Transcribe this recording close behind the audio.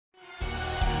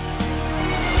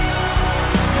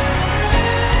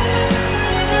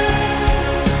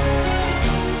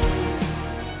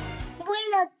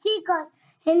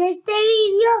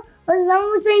os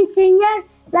vamos a enseñar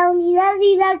la unidad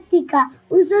didáctica,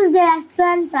 usos de las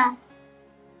plantas.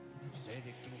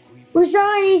 Uso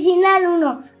medicinal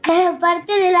 1. Cada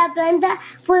parte de la planta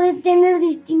puede tener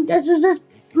distintos usos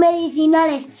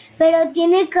medicinales, pero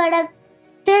tiene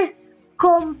carácter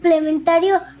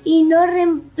complementario y no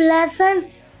reemplazan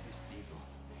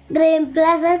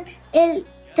el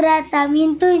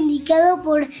tratamiento indicado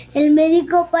por el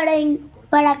médico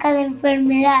para cada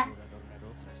enfermedad.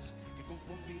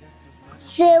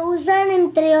 Se usan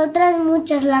entre otras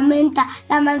muchas la menta,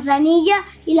 la manzanilla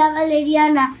y la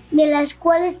valeriana, de las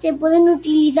cuales se pueden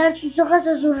utilizar sus hojas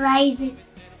o sus raíces.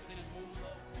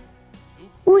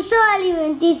 Uso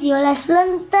alimenticio. Las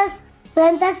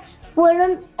plantas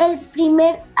fueron el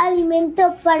primer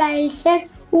alimento para el ser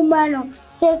humano.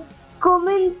 Se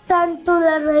comen tanto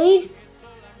la raíz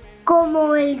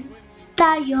como el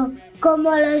tallo,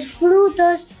 como los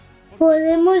frutos.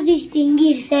 Podemos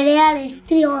distinguir cereales,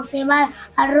 trigo, cebada,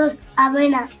 arroz,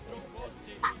 avena,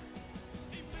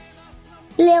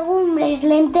 legumbres,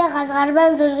 lentejas,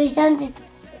 garbanzos, guisantes,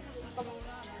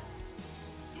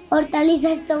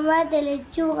 hortalizas, tomate,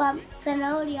 lechuga,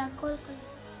 zanahoria, col.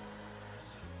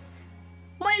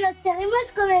 Bueno,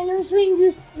 seguimos con el uso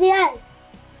industrial.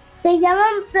 Se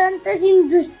llaman plantas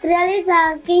industriales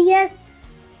a aquellas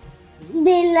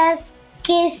de las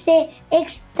que se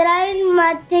extraen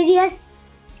materias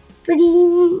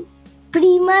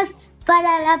primas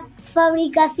para la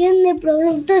fabricación de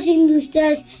productos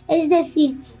industriales, es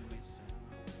decir,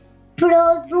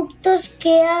 productos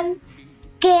que han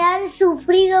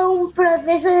sufrido un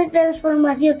proceso de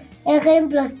transformación.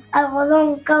 Ejemplos: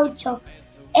 algodón, caucho.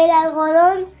 El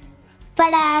algodón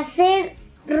para hacer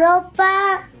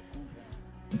ropa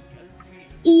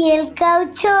y el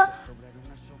caucho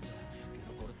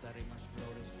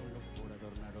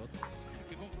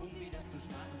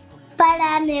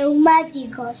para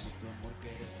neumáticos.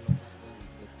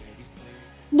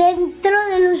 Dentro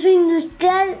del uso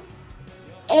industrial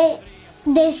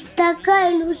destaca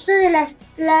el uso de las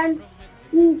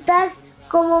plantas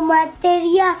como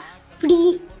materia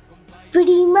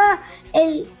prima,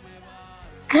 el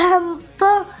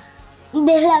campo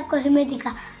de la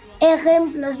cosmética.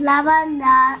 Ejemplos: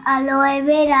 lavanda, aloe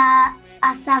vera,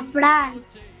 azafrán.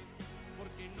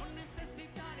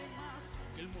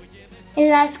 En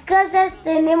las casas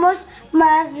tenemos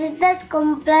macetas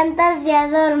con plantas de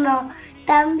adorno.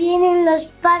 También en los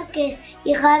parques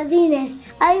y jardines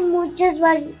hay mucha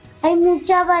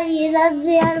variedad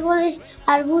de árboles,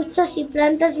 arbustos y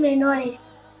plantas menores.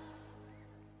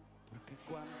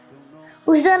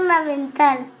 Uso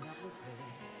ornamental.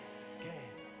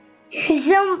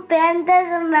 Son plantas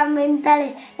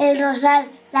ornamentales: el rosal,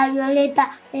 la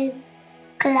violeta, el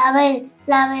clavel,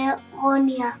 la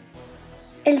begonia,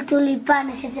 el tulipán,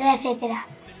 etcétera, etcétera.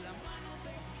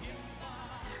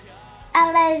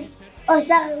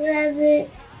 Os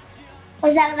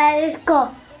agradezco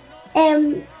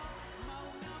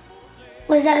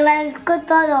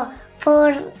todo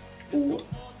por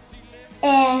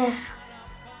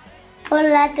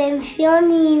la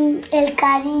atención y el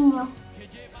cariño.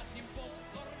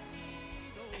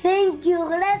 Thank you,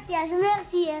 gracias,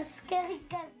 merci, qué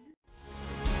rica.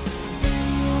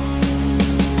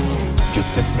 Yo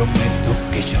te prometo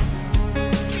que yo